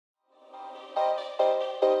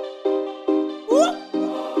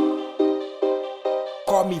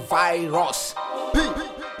call me virus.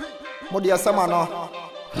 Modia Samano.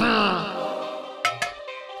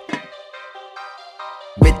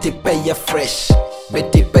 Betty pay ya fresh,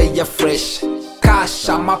 Betty pay ya fresh. Cash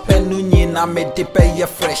ama penunyi na Betty pay ya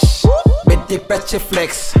fresh. Betty petche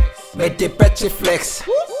flex, Betty petche flex.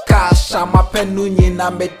 Cash ama penunyi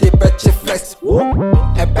na Betty petche flex.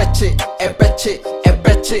 Ebeche, ebeche,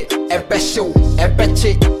 ebeche, ebesho,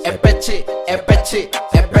 ebeche, ebeche, ebeche,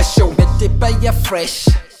 ebesho. Betty pay ya fresh,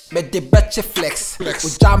 Betty petche flex. We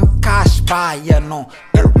jam cash buy ya no.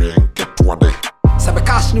 Get what they. Sabe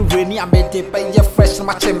cash ni rainy, I made it pay your fresh na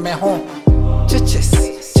match me home. Chiches,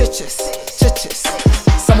 chiches, chiches.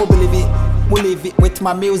 Some will believe it with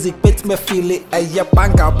my music, with me feel it. A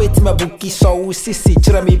banga, with my bookie, so we see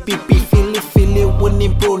chira me pipi, feel it,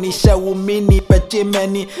 winning brony, show mini, but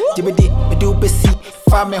Jimmy, Jimmy, me do be see,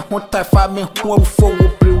 farming, hunter, farming, one for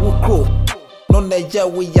Bruwaa crow. No, neja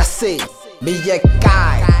we ya say, me a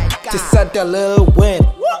guy, to set a little win.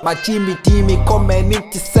 My Jimmy come and in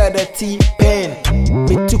to set a T-pen.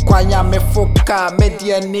 Me too kwanya me foka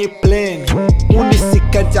media ne plane. Uni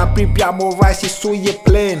sika ja prepare more rice so ye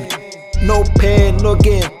plane. No pain, no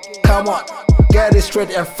gain. Come on, get it straight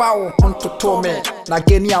and foul on to tome. Na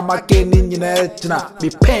geni ama geni nyina jina be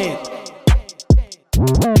pain.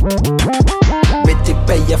 Betty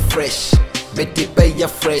pay ya fresh, Betty pay ya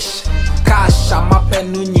fresh. Cash ama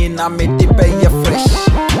penu nyina Betty pay ya fresh.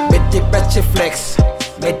 Betty petche flex.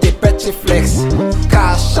 Mete petche flex.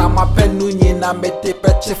 Cash ama penunyi na mete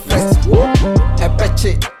petche flex.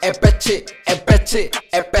 Ebeche, ebeche, ebeche,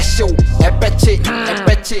 ebesho. Ebeche,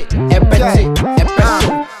 ebeche, ebeche,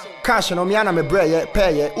 ebesho. Cash no miana me breye,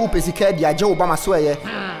 peye, upe sikedi aje Obama sweye.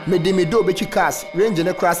 Me di me do bechi cash, range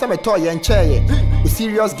ne cross me toy and chair. A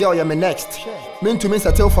serious girl ya me next. Mean to me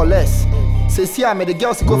settle for less. Say see I made the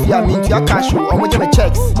girls go for me to your cash or me me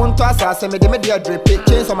checks. Monto asa me de me dia drip it,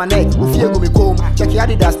 chains on my neck. Ufie go me comb. Check your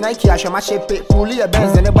Adidas, Nike, I show my shape it. Pull your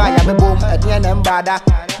Benz and buy ya me boom. At the end bada.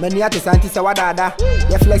 Many at the scientist wadada.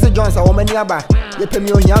 Ye flex Jones or many aba. Ye pay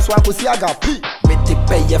me on here so I could see a gap. Betty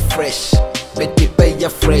pay ya fresh, Betty pay ya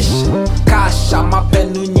fresh. Cash ama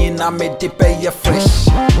penunyi na Betty pay ya fresh.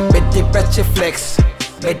 Betty petche flex,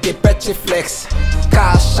 Betty petche flex.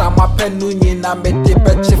 Cash ama penunyi na Betty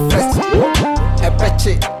petche flex.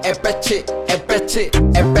 Ebeche, ebeche, ebeche,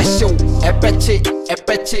 ebesho. Ebeche,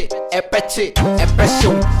 ebeche, ebeche,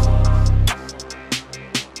 ebesho.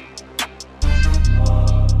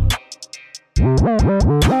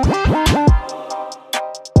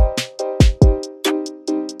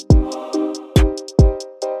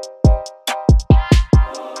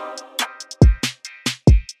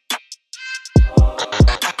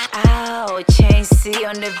 Oh, Chain C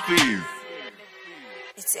on the beat.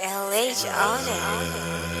 It's LH on it.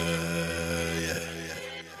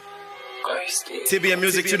 TBM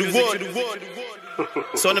music to the wood.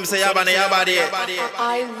 So them say yabane yabade.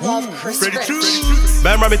 I love Chris.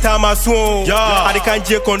 Remember me time I swoon. I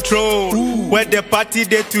can't control. Where the party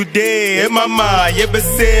day today. Hey mama, yeah be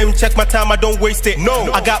same. Check my time, I don't waste it.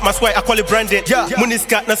 No, I got my swag, I call it branded. Money's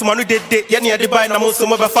got na someone who did it. Yeah, near the buy na mo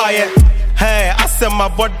some over fire. Hey, I said my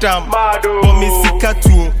bottom. But me sika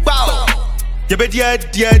too. You be dear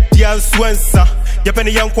Swensa. You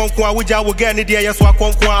penny young Kwankwa, which I will get any day, yes,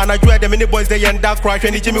 Kwankwa, and I dread the many boys they end up crash.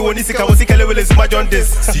 And Jimmy when he sick, I was sick, I will is my John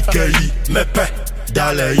this. Sikei, mepe,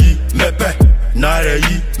 dalei, mepe,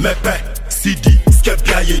 narei, mepe, CD,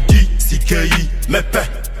 skepia di, Sikei, mepe,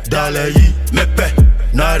 dalei, mepe,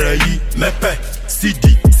 narei, mepe,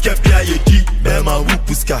 CD, skepia di, bema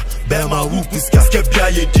wupuska,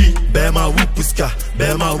 skepia di, bema wupuska,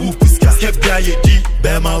 skepia di,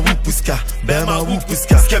 bema wupuska,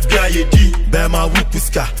 skepia di, bema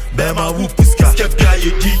wupuska, skepia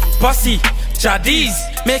di. Pussy, Chadiz,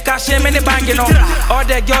 make a shame in the banging on. All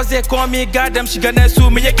the girls they call me, God them, she gonna sue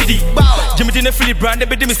me a kiddie. Jimmy didn't feel it brand, they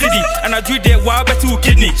be me city. And I do that wild bet 2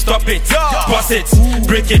 kidney. Stop it, pause it,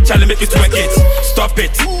 break it, Charlie make it twerk it. Stop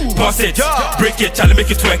it, pause it, break it, Charlie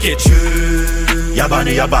make it twerk it.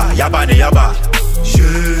 Yabani yaba, yabani yaba.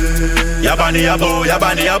 Yabani yabo,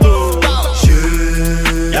 yabani yabo.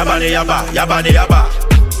 Yabani yaba, yabani yaba.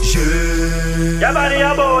 Yabani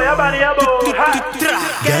yabo, yabani yabo.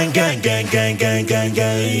 Gang, gang, gang, gang, gang, gang,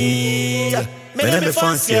 gang. Me me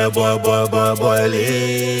fancy boy.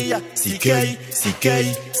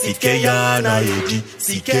 CK ya na yedi.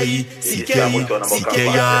 CK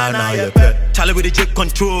ya na yepe. Charlie with the jet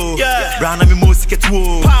control. Brown me mo siket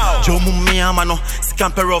wo. Jomu me amano.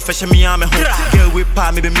 Scamper off fashion me ame ho. Girl with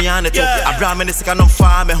pa me be me ane to. Abra me ne sika no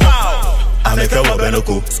fa me ho. I make a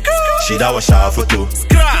wabenoko. She da wa sha photo.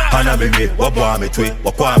 Hana me me, wabo me twe,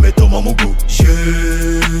 wako me to mamugu.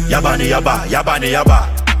 Yabani yaba, yabani yaba.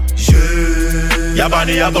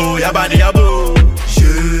 Yabani yabo, yabani yabo.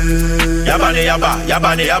 Yabani yaba,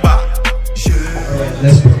 yabani yaba.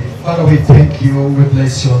 Let's pray. Father, we thank you. We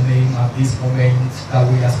bless your name at this moment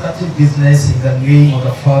that we are starting business in the name of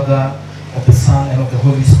the Father, of the Son, and of the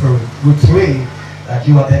Holy Spirit. We pray that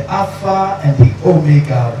you are the Alpha and the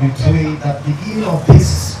Omega. We pray that beginning of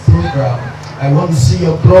this program, I want to see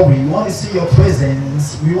your glory. We want to see your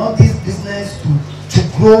presence. We want this business to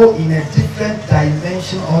grow in a different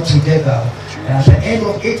dimension altogether. And at the end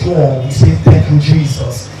of it all, we say thank you,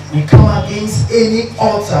 Jesus. We come against any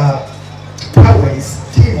altar, powers,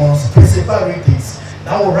 demons, principalities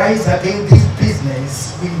that will rise against this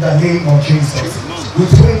business in the name of Jesus. We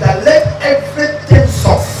pray that let everything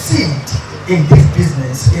succeed in this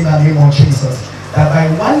business in the name of Jesus. That by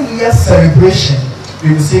 1 year celebration,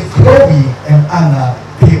 we will say glory and honor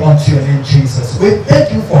be unto your name, Jesus. We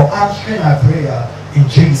thank you for answering our prayer in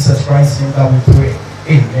Jesus Christ's name that we pray.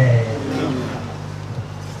 Amen.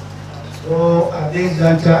 So at this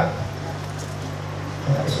juncture,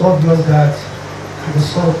 it's obvious that we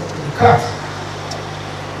saw the cat.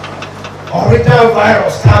 Original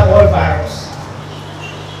virus, Starboy virus.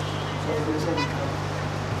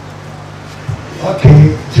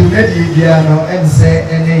 Okay, Junaidi Diano and say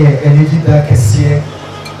any energy that is here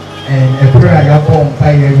and a prayer bomb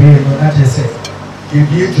by a real, not just say. You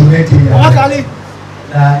be Junaidi.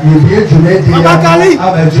 You be Junaidi.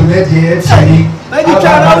 I'm a Junaidi.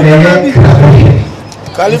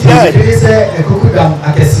 Calify. A cookudam, I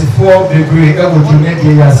can see 4 degree. I will Junaidi.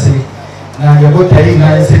 I say. Now you go to him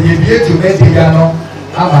and say, you be Junaidi.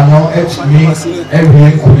 I'm not me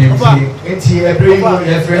every community. It's every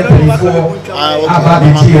friend before about the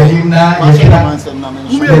tea.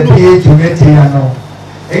 You to get here.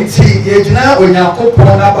 It's now when you go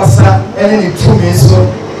on Abasa and any 2 minutes. So,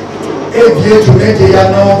 if you to get here,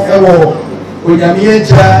 no, when you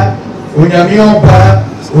meet when you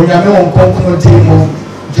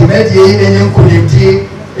to get any community,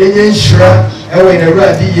 any shrub, and when you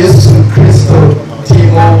ready, yes, Crystal.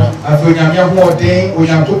 Timo, Afunyamia Mode,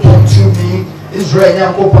 Uyampupon to me, Israel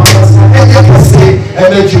Yampupon, and you can say, and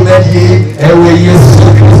let you mediate, and we use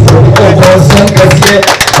Christ, oh, some Gazier,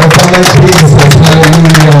 and Father Jesus,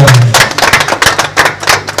 hallelujah.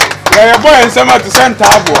 Yeah, boy, and some at the same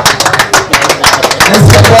table.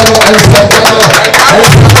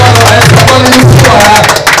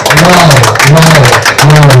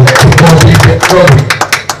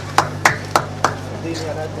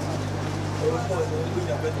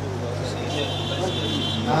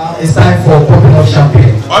 It's time for popping of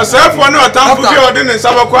champagne. Oh, sir, for no time for you, didn't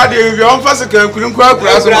some of what you want for second couldn't quite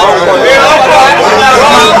class.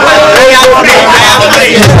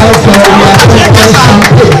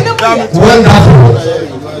 Wonderful.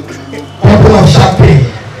 Popping of champagne.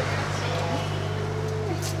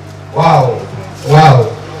 Wow.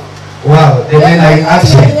 The men are in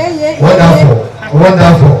action.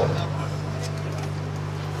 Wonderful.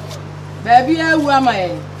 Baby, who am I?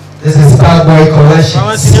 This is Starboy collection.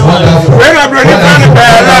 Wonderful.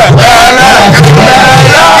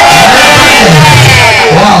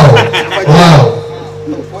 Wow.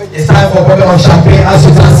 It's time for popping of champagne. As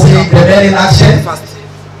you can see, the men in action.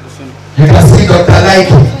 You can see Dr.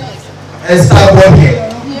 Likee and Starboy here.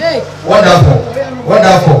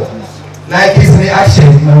 Wonderful. Likee's in the action.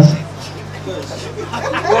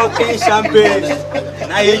 Okay, champagne.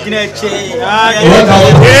 Now you can change.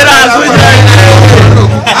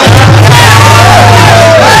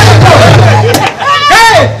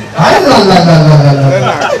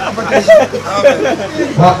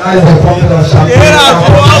 What is the popular champagne?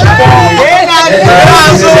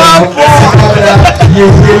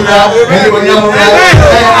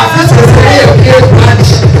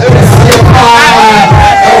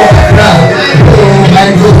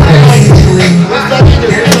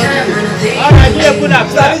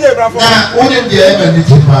 Now, only the MND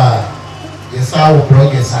yes, I will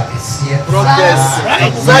progress at the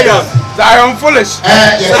Zion foolish.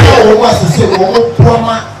 Yes, I was to say, oh,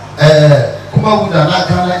 Poma, Kuma would an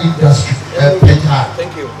Ghana industry,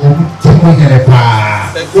 thank you. Oh,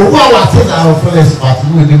 what is our foolish party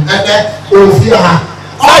with him? And then, oh, yeah,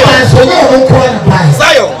 so you won't call the price.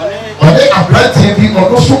 Zion, or they are planting people,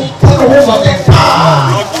 also put a woman in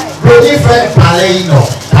power. Really, friend, Palino.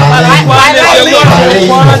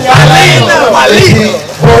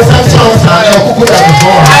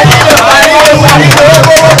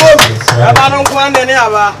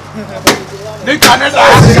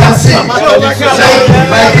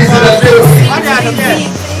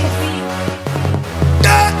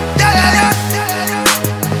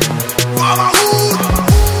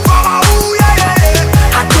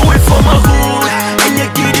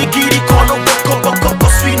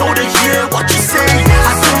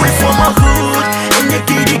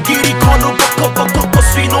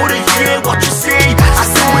 hear what you say. I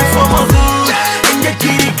do it for my hood. And you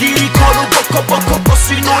giddy, call a bucka, cause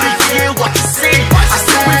we know they hear what you say. I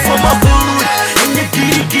do it for my hood. And you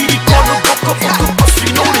giddy, call a bucka, cause we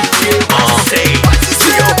know they hear what you say.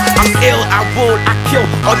 I'm ill, I roll, I kill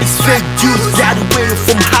all these fake dudes. Got away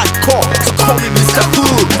from hardcore, so call me Mr.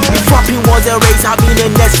 Hood. If rapping was a race, I'll be the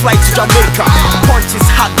next flight to Jamaica. Punches,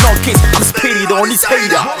 hot knockers, I'm spitting on this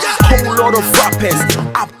hater. Whole lot of rappers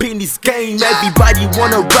up in this game. Everybody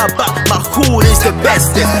wanna rap, but my hood is the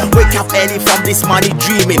bestest. Wake up early from this money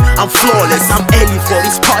dreaming. I'm flawless, I'm early for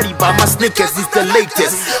this party, but my sneakers is the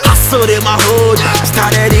latest. Hustle in my hood,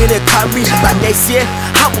 started in a Camry, but next year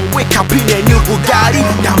I'ma wake up in a new Bugatti.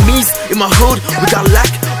 That means in my hood we got luck,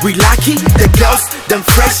 we lucky. The girls, them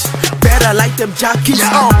fresh, better like them jockeys.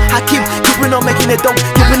 I keeping on making it dope,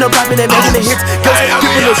 keeping on rapping and making it hits. Girls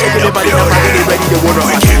keeping on shaking their body, they ready to wanna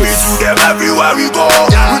rock. We give it to them everywhere we go.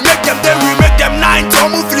 We make them then we make them 9 to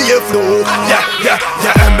move free flow. Yeah,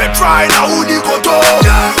 and be try now who ni go to.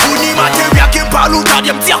 Who ni material can paluta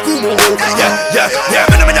them tiakumo. Yeah,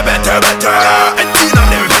 me better. And tina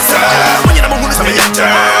them better. When you know who is me better.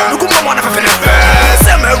 Look who wanna have a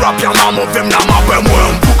say me rap your mama them na my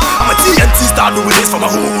wempu. I'm a TNT star doing this for my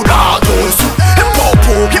hood. Hip hop,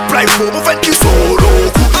 hip life, move and kiss solo.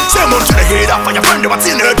 Say more to the head up for your friend what's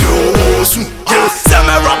in the dose. Say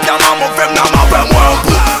me rap your mama them na my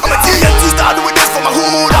wempu. I'm a TNT star doing this for my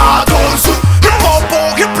hood. Hip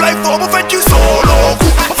hop, hip life, move and kiss solo.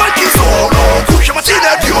 Move and kiss solo. She what's in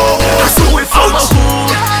the dose. I do it for my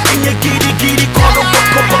hood. And you giddy, call a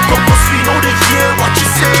bucka, cause we know they hear what you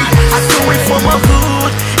say. I do it for my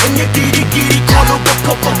hood. And you giddy, call a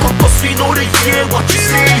bucka, cause we know they hear what you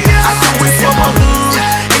say. I do it for my hood.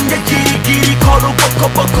 And you giddy, call a bucka,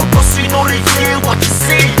 cause we know they hear what you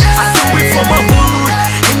say. I do it for my hood.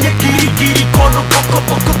 And you giddy, call a bucka,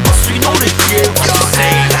 cause we know they hear what you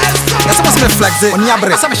say. That's what's me flex it. On your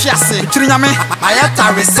breath. Some shit say. Chirinyame. I had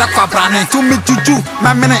to reset for branding. To me juju.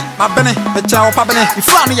 My minute. My benny. The chow pabene. In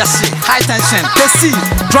front of your shit. High tension. KC.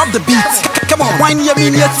 Drop the beat. Come on. Wine your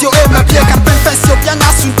mean yet your aim. My beer can confess your piano.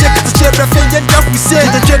 Soon take it to chair. Refrain. Jeff we say.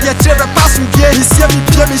 The jet your chair. Pass me gear. He see me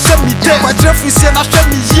peer. Me show me day. My Jeff we say. Now show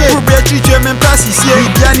me yeah. Who bet you German pass is here.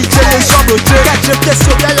 Biani chair. Shop the chair. Catch your place.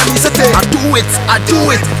 Your piano. Me say. I do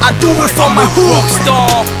it for my hook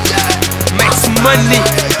star. Makes money.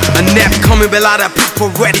 And never coming, but a lot of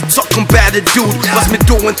people ready talking about the dude. What's me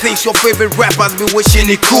doing things your favorite rappers be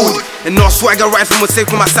wishing he could. And no swagger right from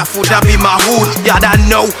myself for myself, would that be my hood? Yeah, I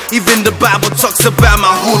know, even the Bible talks about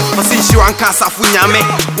my hood. But since you ain't can't me,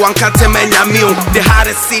 one can't tell me the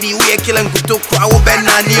hardest city we are killing good to crowd and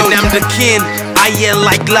I'm the king. I am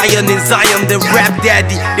like lion in Zion, the rap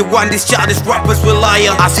daddy. The one these childish rappers rely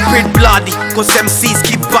on. I spit bloody, cause MCs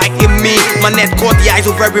keep biting me. My net caught the eyes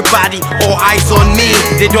of everybody, all eyes on me.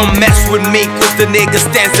 They don't mess with me, cause the nigga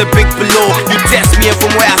stands a big below. You test me and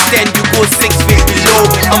from where I stand, you go 6 feet below.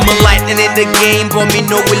 I'm a lightning in the game, but me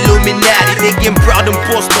no Illuminati. They get proud and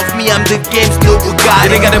boast of me, I'm the game's no Bugatti.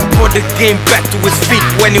 They gotta put the game back to its feet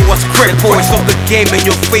when it was crippled. Voice of the game and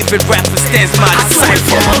your favorite rapper stands my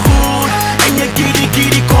disciple. And you giddy,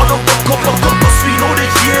 call a bucka, cause we know they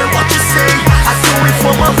hear what you say. I do it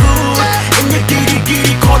for my hood. And you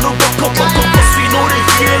giddy, call a bucka, cause we know they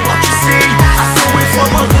hear what you say. I do it for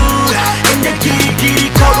my hood. And you giddy,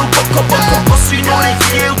 call a bucka, cause we know they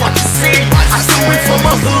hear what you say. I do it for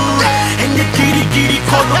my hood. And you giddy,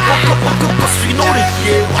 call a bucka, cause we know they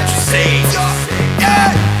hear what you say.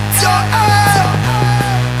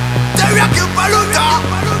 Teriyaki Paluta,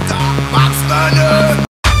 Max Burner.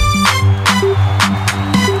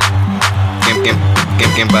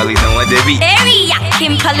 Kim Paluta on the beat.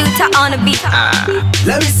 Kim Paluta on the beat.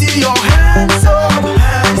 Let me see your hands up,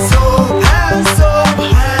 hands up, hands up.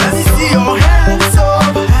 Let me see your hands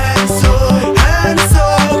up, hands up, hands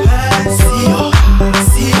up.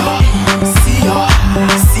 See your.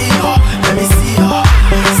 Let me see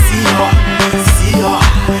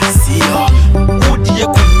your. Would you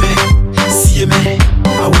come me? See me?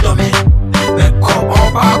 I would do me. Me come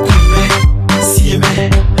over me. See me?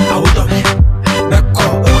 I would do me. Me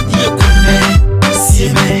come would you come me? See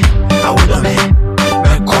me? I would do me.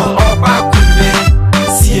 Me come over me.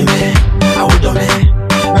 See me? I would do me.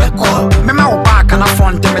 Me come. Me ma back and a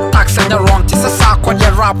front. Me tax and you run. It's a sack on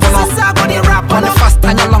your rap on. On the fast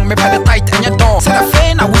and you long. Me pay the tight and your door. Say the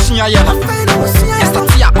fame I wish you yellow. Yes, that's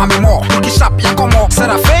the mami more. Look it up, you come on. Say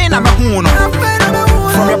the fame I'm a hoon.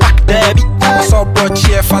 From your back, Debbie. I saw broad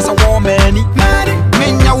chef as a woman.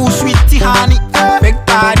 Menya who sweetie honey. Big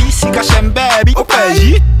daddy, sika shem baby.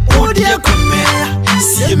 Okay, would you come me?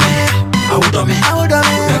 See me? I would do me. Me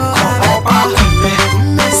come over me.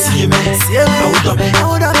 See me? I would do me.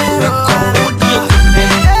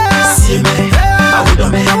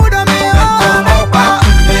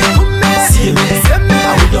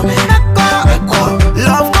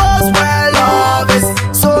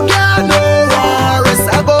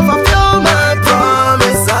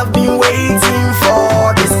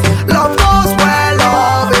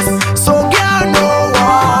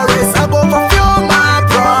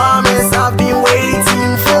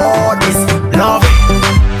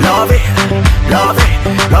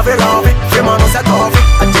 Fema no say toffee,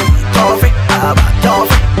 toffee,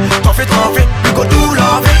 toffee, toffee. We go do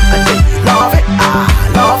love it, love it,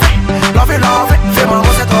 love it, love it, love it. Fema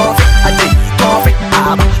no say toffee, toffee,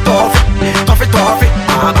 toffee, toffee.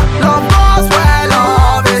 Love goes where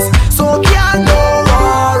love is, so can't no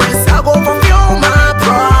worries. I go fulfill my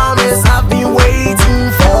promise. I've been waiting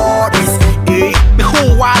for this. Me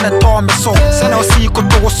who while the torn me so, send us see could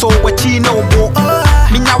go so what you know.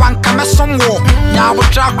 Minya wan kame somwo nya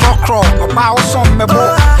wotra krokro oba wo som mebo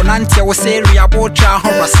onantia wo seria botra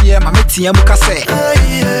horasie ma metia mu kase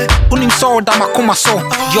unim so da makoma so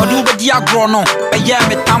yodu be dia gro no eye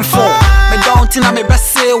me tamfo me don't na me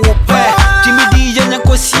bese wo pe jimidi ye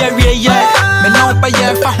nkosi awie ye me no ba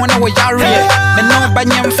ye fa hone wo yare me no ba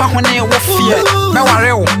nyem fa hone wo fie me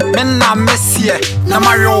ware wo me na mesie na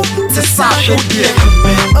mario se sa hwedie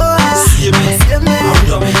sie me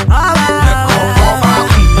awdo me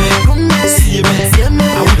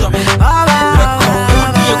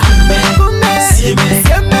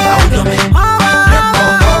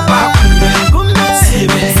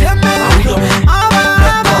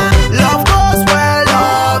Love goes where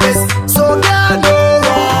love is, so girl no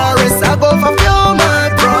worries. I go fulfill my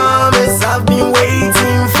promise. I've been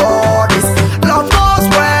waiting for this. Love goes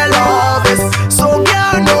where love is, so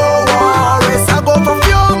girl no worries. I go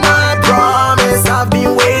fulfill my promise. I've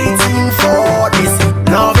been waiting for this.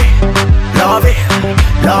 Love it, love it,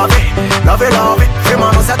 love it, love it, love it.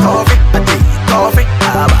 Fema no say toffee, toffee,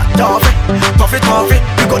 toffee, toffee, toffee.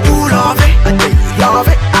 We go do love it, love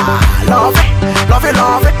it, love it, love it,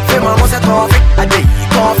 love it. Fema no say toffee,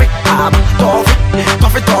 toffee, toffee,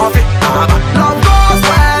 toffee, toffee. Love goes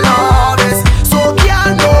where love is, so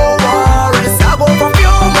can't no worries. I go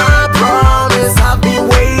fulfill my promise. I've been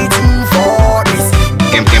waiting for this.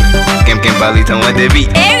 Kim Palita on the beat.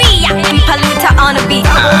 Area Kim Palita on the beat. I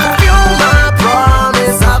go fulfill my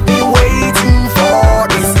promise. I've been waiting for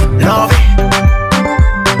this. Love it.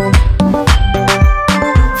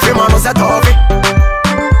 Fema no say toffee.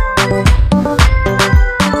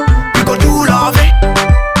 We go do love it.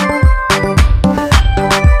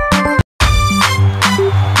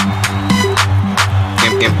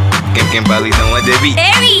 Kim Palita on the beat.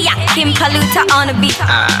 Area Kim Palita on the beat.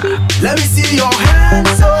 Let me see your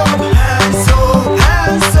hands up, hands up,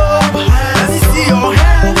 hands up. Let me see your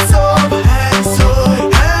hands up, hands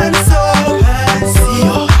up, hands up. See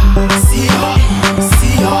your, see your,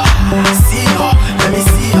 see your, see your. Let me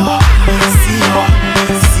see your, see your,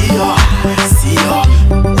 see your, see your.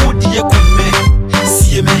 Would you come me,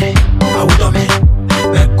 see me? I would me.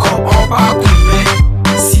 Me come over, come me,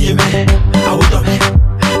 see me? I would me.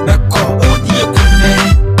 Me come, would you come me,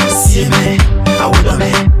 see me? I would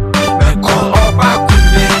me. Me come over, come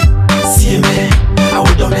me, see me? I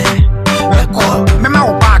would me. Me come. me ma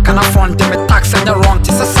wo back and front me tax and you wrong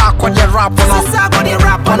to say sack on your rap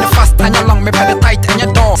on the fast and you long me by the tight and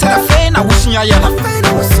your door say the fame I wish you yeah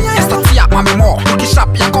yes the tea up me more look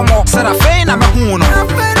sharp ya come on say the fame I me who no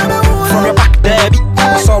from your back there be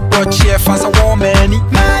so broad chef as a woman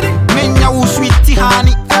me nya wo sweetie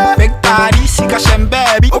honey big daddy sika shem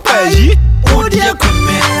baby opeji Would you come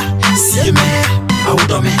me, see me? I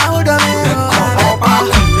would me. Me come over,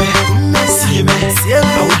 come me, see me?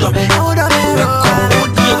 I would me. Me come,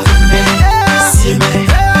 would you come me, see me?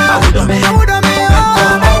 I would me. Me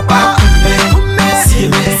come over, come me, see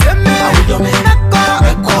me? I would me.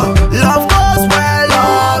 Me come. Love goes where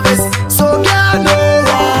love is, so girl no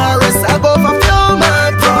worries. I go fulfill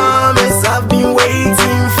my promise. I've been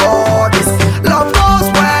waiting for this. Love goes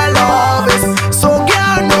where love is, so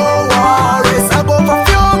girl no worries. I go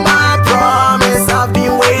fulfill my promise. I've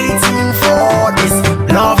been waiting for this.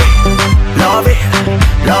 Love it, love it,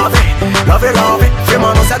 love it, love it, love it.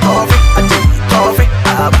 Fema no say toffee, toffee,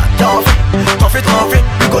 toffee, toffee, toffee.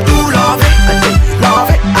 We go do love it, love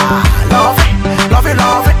it, love it, love it,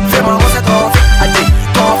 love it. Fema no say toffee,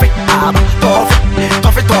 toffee, toffee,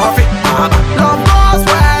 toffee, toffee. Love goes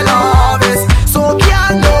where love is, so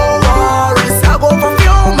can't no worries. I go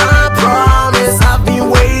fulfill my promise. I've been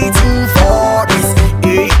waiting for this.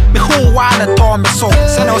 me who while the torn me so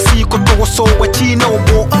send us see could go so what you know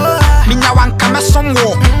bo minya wan kame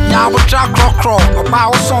somwo nya wotra krokro oba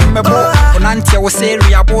wo som mebo onantia wo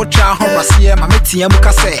seria botra horasie ma metia mu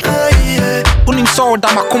kase unim so da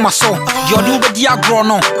makoma so yodu be dia gro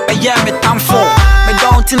no eye me tamfo me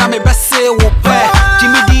don't na me bese wo pe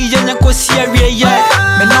jimidi ye nkosi awie ye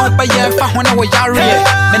me no ba ye fa hone wo yare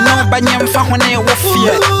me no ba nyem fa hone wo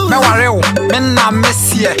fie me ware wo me na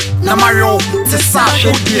mesie na mario se sa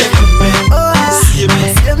hwedie See me,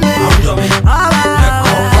 I would me. Me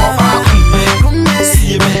come over, come me,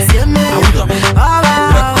 see me? I would me.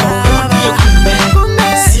 Me come, would you come me,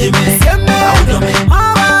 see me?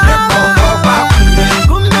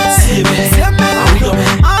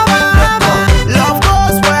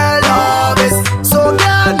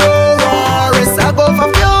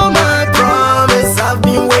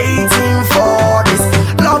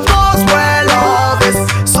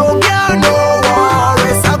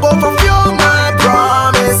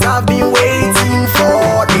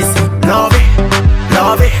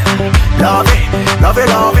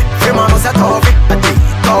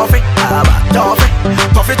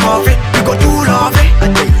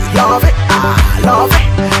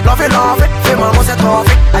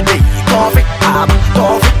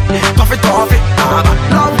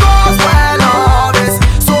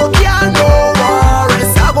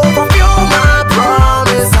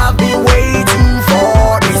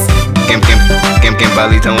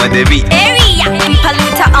 Baliton with the beat. Area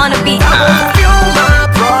Paluta on the beat. Fulfill my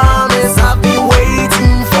promise, I've been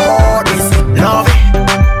waiting for this love.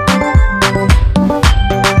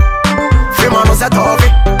 Fais ma noce à torre.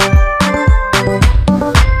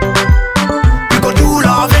 We gon' do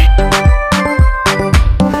love.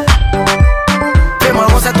 Fais ma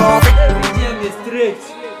noce à torre.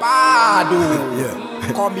 Bad.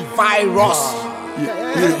 Call me virus.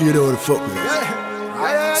 You know what the fuck,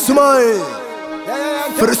 man. Sumai.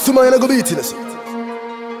 For the Sumai, I go beat it.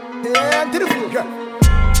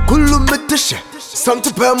 Kullu mitashe, Santa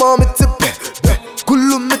Pema mitape.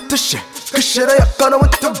 Kullu mitashe, Kashera Yakana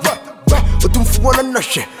with the rap. Otum for one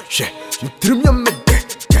nashe, she. You trim your midday.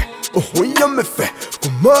 Oh, when you're me fair.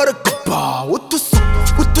 Kumara Kapa, what to say?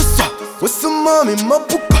 What's the mommy, my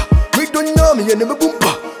pupa? Me don't know me and never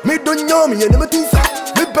boompa. Me don't know me and never tinsa.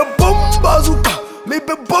 Me be bomb bazooka. Me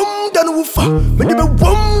be bomb dan woofa. Me be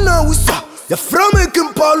bomb na wusa. Ya from a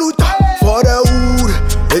kimpaluta. For the wood.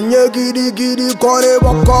 And you giddy, corner,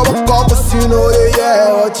 baka, cause you know,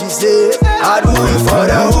 yeah, what you say. I do it for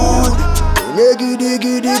the wood. And you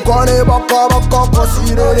giddy, corner, baka, cause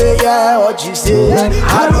you know, yeah, what you say.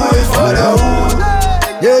 I do it for the wood.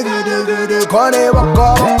 Yeah, giddy, corner,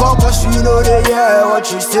 baka, cause you know, yeah,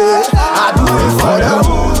 what you say. I do it for the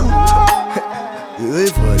wood. Do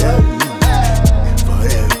it for the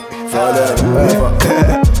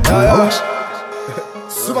wood.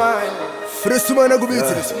 Smile. For the Sumana go beat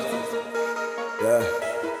it.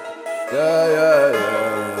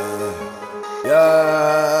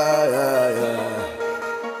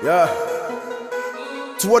 Yeah.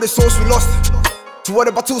 To what the souls we lost, to what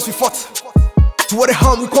the battles we fought, to what the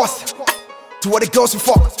harm we caused, to what the girls we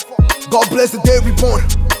fucked. God bless the day we born.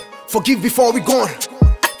 Forgive before we gone.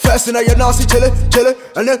 First in your Nancy chille,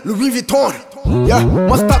 and then Louis Vuitton. Yeah,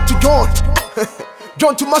 master to John.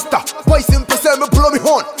 John to master, boys in percent me blow me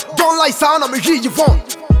horn. Don't lie, son, I'm a G Yvonne.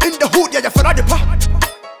 In the hood, yeah, you fed out the pa.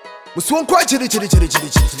 We swung quite chilly,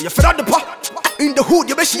 you fed out the pa. In the hood,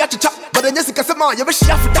 you bet she at the chat, but then Jessica Sama, you bet she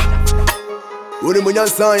after that. When you mean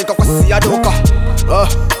sign, Kakasi Adoka.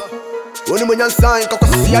 When you mean sign,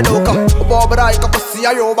 Kakasi Adoka. Bobra, Kakasi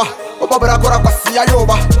Ayoba. Bobra, Kakasi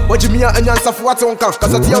Ayoba. What you mean, and Yansa for what's on Kaka?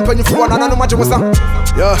 Cause I tell penny for one, and I know what you was.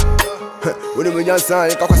 Yeah. When you mean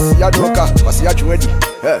sign, Kakasi Adoka. Kasi Ajuedi.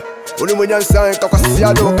 When you mean sign, Kakasi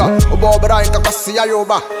Adoka. Bobra, Kakasi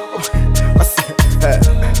Ayoba.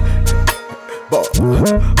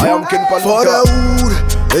 I am King Pan for the wood.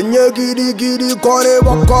 And you giddy, corner,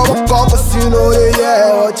 baka, cause you know,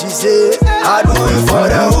 yeah, what you say. I do it for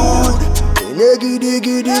the wood. And you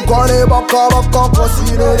giddy, corner, baka, cause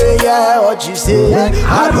you know, yeah, what you say.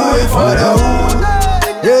 I do it for the wood.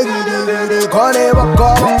 Yeah, giddy, corner, baka,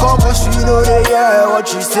 cause you know, yeah, what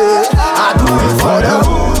you say. I do it for the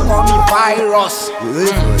wood. Call me virus.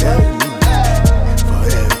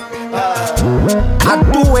 I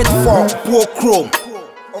do it for poor chrome.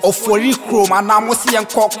 Or for chrome, and I'm see and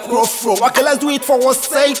cock crow. Okay, let's do it for what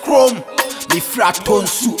say chrome. Me frat on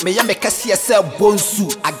suit, me make a CSL bone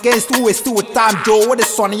suit. Against who is still with time, Joe, what the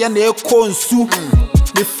Sonny and the cone suit.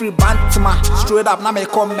 Me free bantama, straight up, now me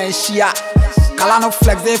come menshia. Kalano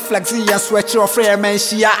flex, they flexi and sweat your frame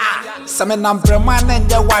menshia. Some number man and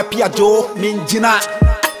the wipe ya Joe, Minjina.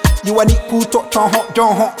 You want it cool talk, John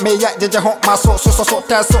Hot, me ya, Hot, my so,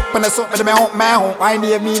 test up, and a soap, and a hot man. I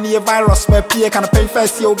near me near virus, my peer can pay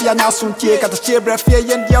first, you'll be an awesome take at the chair breath,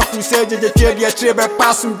 and dear who said the chair, the chair breath,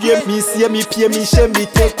 pass and give me, see me, peer me, share me,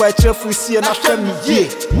 take quite cheerful, see and after me, yeah.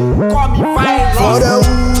 Call me virus. For the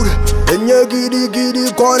wood, and you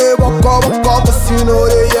giddy, corner, baka, cause you know,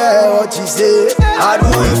 yeah, what you say. I do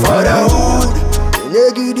it for the wood.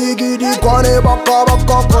 Giddy, corner, baka,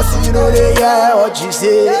 cause you know, yeah, what you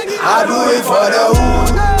say. I do it for the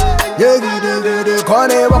wood. Yeah, giddy,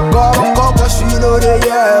 corner, baka, cause you know,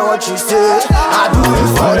 yeah, what you say. I do it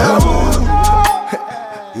for the wood.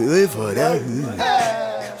 Do it for the wood.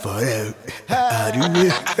 For the wood. I do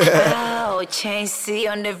it. Oh, Chain C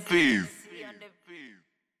on the beat.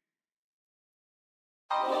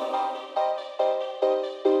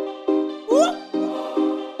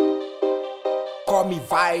 Call me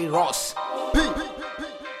virus.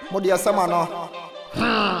 Modia Samano.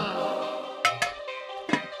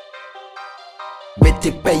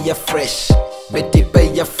 Betty pay ya fresh. Betty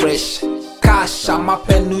pay ya fresh. Cash ama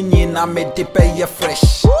penunina, Betty pay ya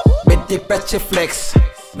fresh. Betty petche flex.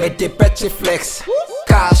 Betty petche flex.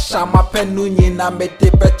 Cash ama penunina,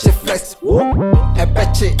 Betty petche flex.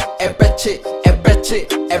 Ebeche.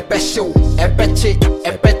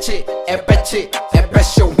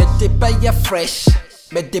 Betty pay ya fresh.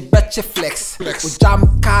 Betty petche flex. We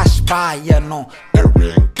jam cash buy ya no. The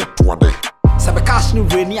ring get what they. Sabe cash no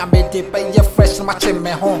rainy, I made it pay your fresh and match in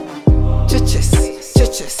my home. Churches.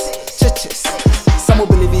 Some will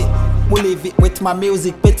believe it, will leave it with my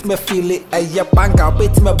music, bet me feel it. A ya banga,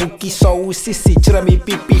 bet me bookie, so we see, me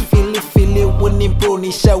pipi, feel it, winning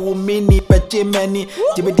brony, show mini, but Jimmy,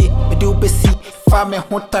 Jimmy, me do be see, farming,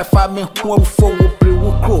 hunter, farming, home for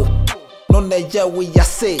Bruwaa crow. No, ya we ya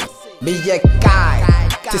say, me ya guy,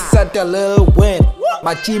 to set a little win.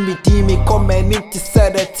 My Jimmy coming in to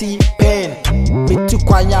set a T-pen. Me too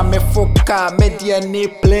quiet, me foca, media ne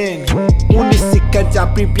plane.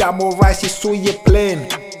 Unisika prepare more rice, so you plain.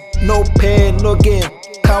 No pain, no gain.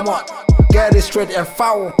 Come on, get it straight and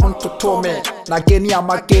foul on to tome. Na geni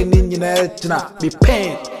ama geni in your be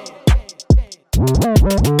pain.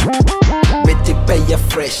 Betty pay ya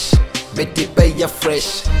fresh, Betty pay ya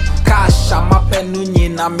fresh. Cash ama penuni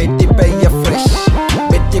na Betty pay ya fresh.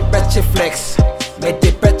 Betty petty flex.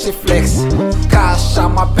 Mete petty flex, cash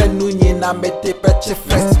ama penuni na mete petty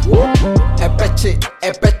flex. Epeche.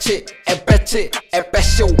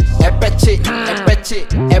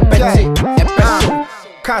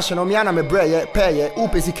 Cash no miana me breye, peye,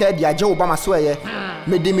 upesi kedi aje Obama sweye.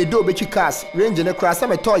 Me di me do bechi cast, range ne crass,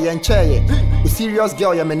 me toy and chair. A serious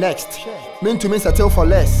girl ya me next. Mean to me settle for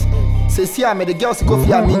less. Say see me the girls go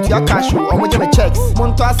fear me to your cash or me me checks.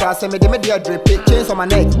 Monto asa say me the media drip it, chains on my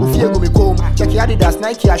neck. Fear go me comb. Check your Adidas,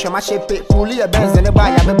 Nike, I show my shape it. Pull your Benz and buy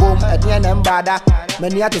ya me boom. At the end bada.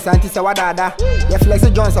 Many at the scientists are wadada. Ya flex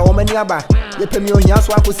Jones or many aba. You pay me on your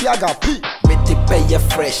swap to see a gap. Betty pay ya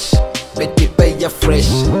fresh. Betty pay ya fresh.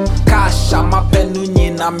 Cash ama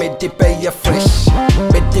penuni na Betty pay ya fresh.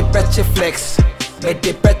 Betty petty flex.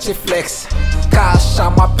 Betty petty flex. Cash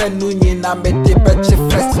ama penuni na Betty petty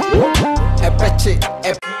flex. Epeche.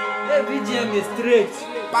 Every GM is straight.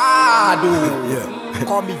 Bado. Yeah.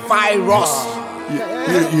 Call me virus.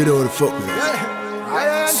 You know what the fuck with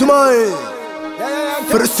Sumai.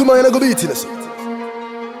 For the Sumai I go beat it.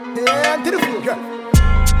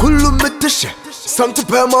 Kullu mitashe. Santu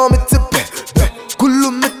pe mama tipe. Kullu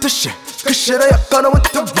mitashe. Kashera yakana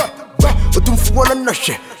watawa. Otumfu wana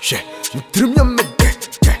nashe. Trim ya mede.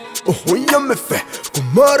 Oh ya mefe.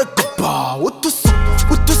 Kumara kapa. Watusa.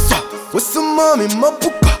 What's the mommy, my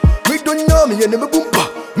puka? Me don't know me and me boompa.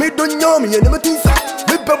 Me don't know me and me tinsa.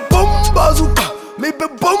 Me be bomb bazooka. Me be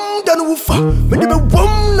bomb dan woofa. Me be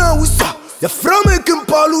bomb na wusa. Ya from me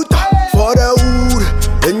kimpaluta. For the wood.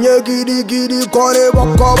 And ya giddy kone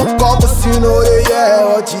baka cause you know yeah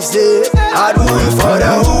what you say. I do it for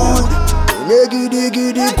the wood. And ya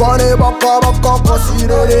giddy kone baka cause you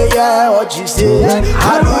know yeah what you say.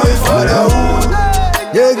 I do it for the wood.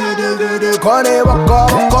 Yeah, giddy, kone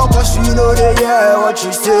baka cause you know they yeah what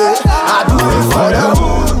you say. I do it for the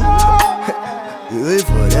wood. Do it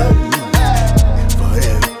for them.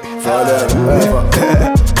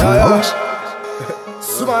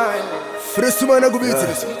 Smile. For the smile I go beat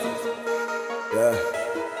this.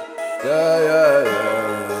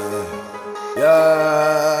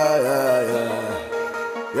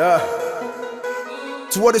 Yeah.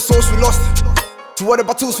 To what the souls we lost, to what the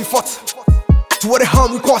battles we fought, to what the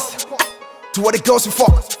harm we caused, to what the girls we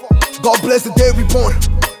fuck. God bless the day we born.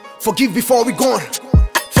 Forgive before we gone.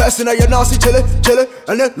 First in your nasty chille,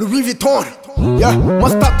 and then Louis Vuitton. Yeah,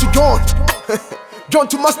 master to John. John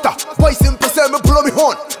to master. Boys in percent me blow me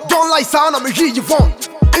horn. Don't lie, son, I'm a G you want.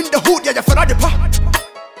 In the hood, yeah, you're fed the pa.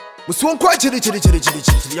 We swung quite chilly,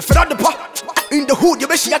 you're fed the pa. In the hood, you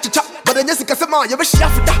wish you had to chat. But then Jessica said, man, you wish you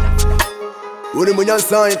had to that. When you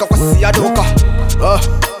sign, Kakasi Adoka.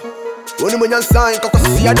 When you sign,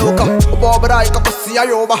 Kakasi Adoka. Bobra, Kakasi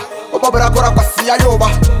Ayoba. Bobra, Kakasi Ayoba.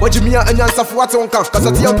 What you mean, and Yansa for what's on camp? Because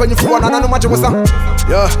I tell you for another much was up.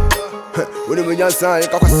 Yeah. When you sign,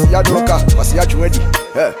 Kakasi Adoka. Kakasi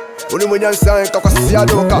Adoka. When you sign, Kakasi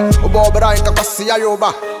Adoka. Bobra, Kakasi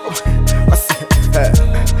Ayoba.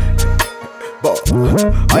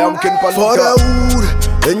 I am King Pan for the wood.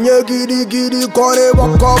 And you giddy, kone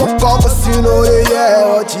baka cause you know they yeah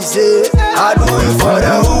what you say. I do it for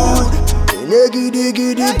the wood. And you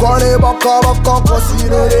giddy, kone baka cause you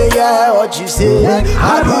know they yeah what you say.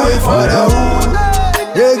 I do it for the wood.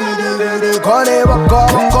 You giddy, kone baka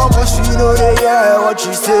cause you know they yeah what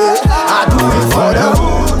you say. I do it for the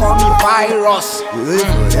wood. Call me virus.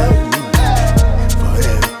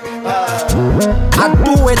 I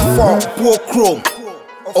do it for poor chrome.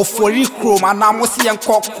 Or for chrome, and I'm see and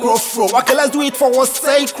cock from. Okay, let's do it for what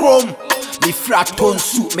say chrome. Me frat ton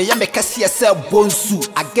suit, me ya make a CSL bone suit.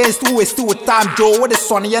 Against who is still with time, Joe, what the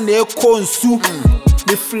sunny and the corn suit.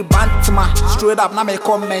 Me free bantama, straight up, now me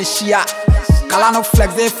come menshia. Kalano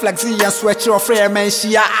flexing and sweat your frame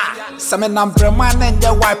menshia. Some number man and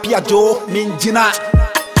the wipe ya Joe, Minjina.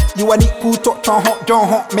 You want it cool talk John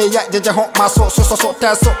hot me ya jeje hot my so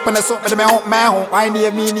test up and so me hot man home I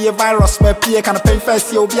near me near virus me pie kind of pain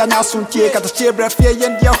face you be an asun tie kat the breath fear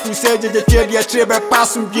yen dia who say jeje dia trebe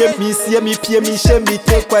pass me see me pie me shame me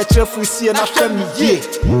take kwa trefu see na hwe me ye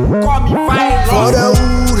call me virus for the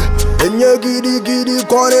wood and you giddy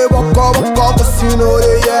corner boko cause you know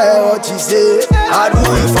they yeah what you say I do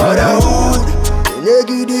it for the wood and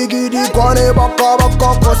you giddy corner boko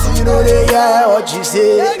cause you know they yeah what you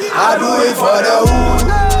say I do it for the wood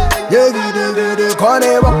you giddy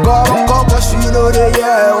corner boko cause you know they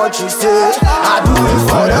yeah what you say I do it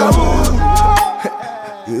for the wood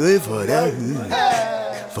you it for the wood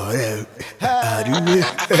I do it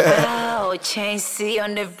Oh, change C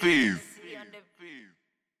on the beat.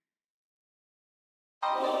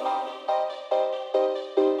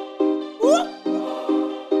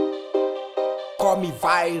 Call me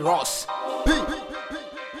virus.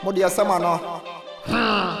 Modia Samano.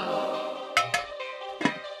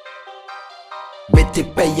 Betty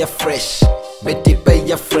pay ya fresh. Betty pay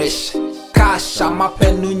ya fresh. Cash ama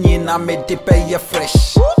penunina Betty pay ya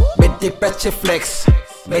fresh. Betty petche flex.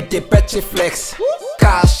 Betty petche flex.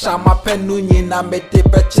 Cash ama penunina Betty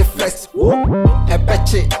petche flex. E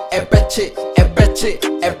betche.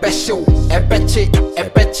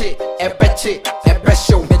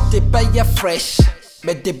 Betty pay ya fresh.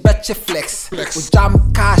 Betty petche flex. We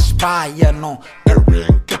jam cash buy ya no.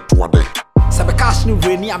 Sabe cash ni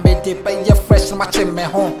rainy and Betty pay ya fresh. My me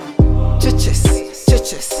home. Chitches.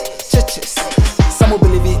 Some will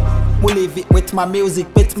believe it with my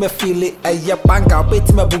music, bet me feel it. Aye banga,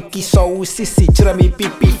 bet me bookie so we see chira me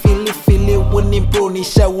pipi feel it. Winning brony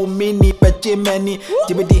show mini but Jimmy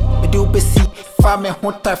Jimmy me do be see farm me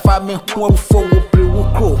hunter farm me who for we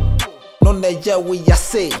crow. No neja we ya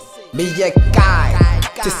say me ya guy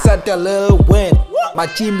to set a little win. My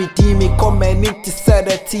Jimmy come and in to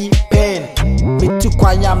set a T-pen. Me too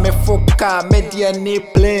kwanya me foka media ni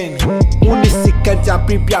plane. Unisika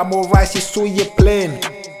prepare more rice so you plain.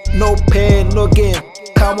 No pain, no gain.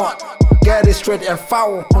 Come on, get it straight and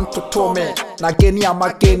foul onto me. Na geni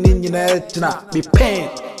ama geni na be pain.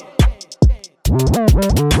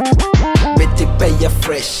 Betty pay ya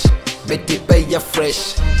fresh. Betty pay ya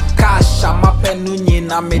fresh. Cash ama penunyi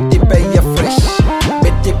na Betty pay ya fresh.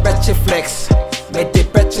 Betty petche flex. Betty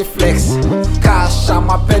petche flex. Cash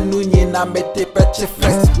ama penunyi na Betty petche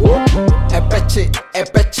flex. E petche.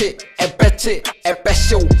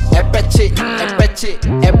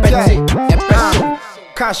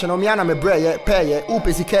 Cash no miana me breye peye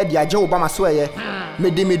upesi kedi aje obama sweye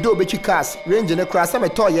me di me do be chikas range ne kra me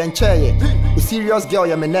toy en cheye a serious girl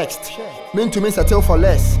ya me next me to me settle for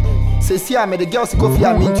less say see me the girls go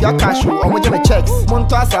fear me to cash o mo je me checks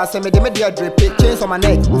monto asa me de me dey drip chains on my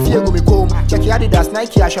neck fear go me comb check Adidas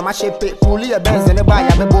Nike asho ma shape pull your Benz ne buy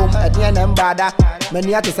ya me boom adien na mbada me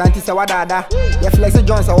nia to santi se wadada ye flex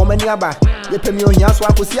Jones o mani aba ye pe mi ohia so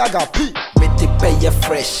akosi aga Betty pay ya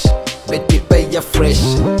fresh. Betty pay ya fresh.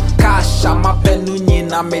 Cash ama penunyi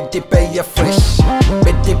na Betty pay ya fresh.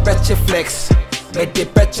 Betty petche flex. Betty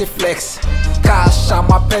petche flex. Cash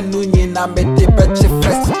ama penunyi na Betty petche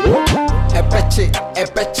flex. E petche.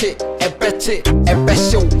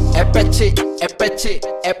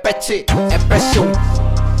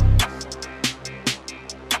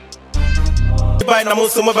 Buy na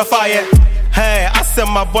muso mo be fire. Hey, I send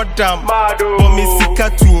my bottom. But me sika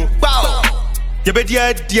too. You be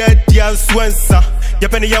dear swensa. You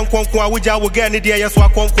penny young konkwa, which I will get any dear yes,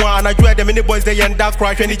 konkwa, and I dread the many boys they end that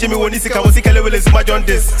crash. And Jimmy Wonisika was sick, will is my John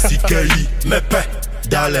this. Sikai, mepe,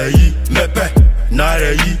 dalai, mepe,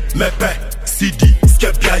 narei, mepe, CD,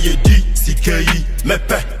 skepia di, Sikai,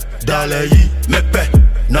 mepe, dalai, mepe,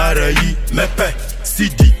 narei, mepe,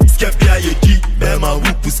 CD, skepia di, bema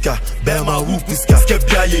wupuska,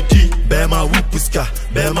 skepia di, bema wupuska,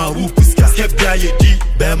 skepia di,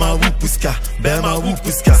 bema wupuska,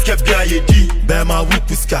 skepia di, bema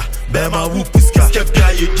wupuska, skepia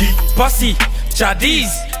di. Pussy, Chadiz,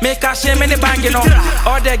 make a shame in the banging on.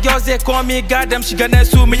 All the girls they call me, goddamn, she gonna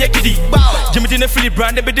sue me, Yakidi. Jimmy didn't feel it,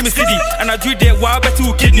 brand, they be the city. And I do that, wow, bet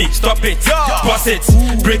 2 kidney. Stop it, pause it,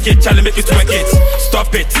 break it, Charlie, make it twerk it.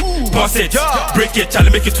 Stop it, pause it, break it, Charlie,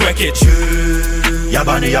 make it twerk it.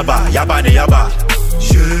 Yabani yaba. Yabani yabo.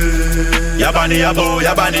 Yabani yaba.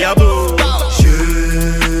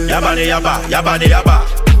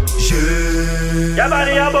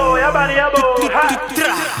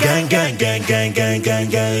 Gang.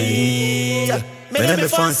 me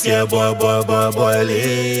fancy boy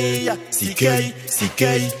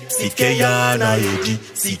CK ya na yedi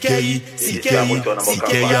CK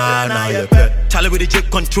ya na yepe Charlie with the jet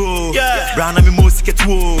control. Brown and me more sick at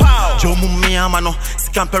war. Joe me amano.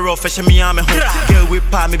 Scamper off fashion me am home. Girl with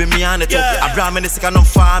pa me be me an it. I brought me the second on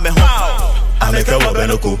fire me home. I make her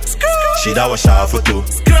wabenoko. She da wa sha photo.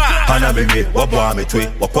 Pana me me wabwa me twe.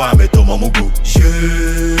 Wakwa me to mamugu.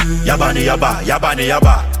 Yabani yaba. Yabani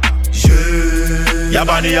yabo.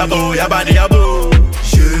 Yabani yaba.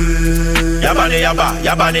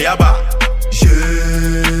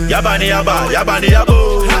 Yabani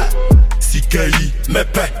yabo. CKI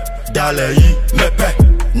mepe, Dalei mepe,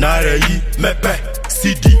 Narei mepe,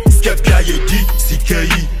 CD skepia yedi.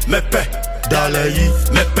 CKI mepe, Dalei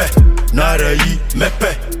mepe, Narei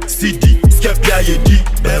mepe, CD skepia yedi.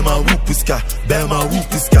 Bema wupuska,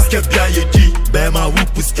 skepia yedi. Bema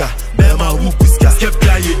wupuska,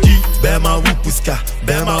 skepia yedi. Bema wupuska,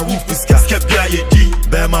 skepia yedi.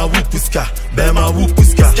 Bema wupuska,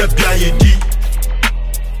 skepia yedi.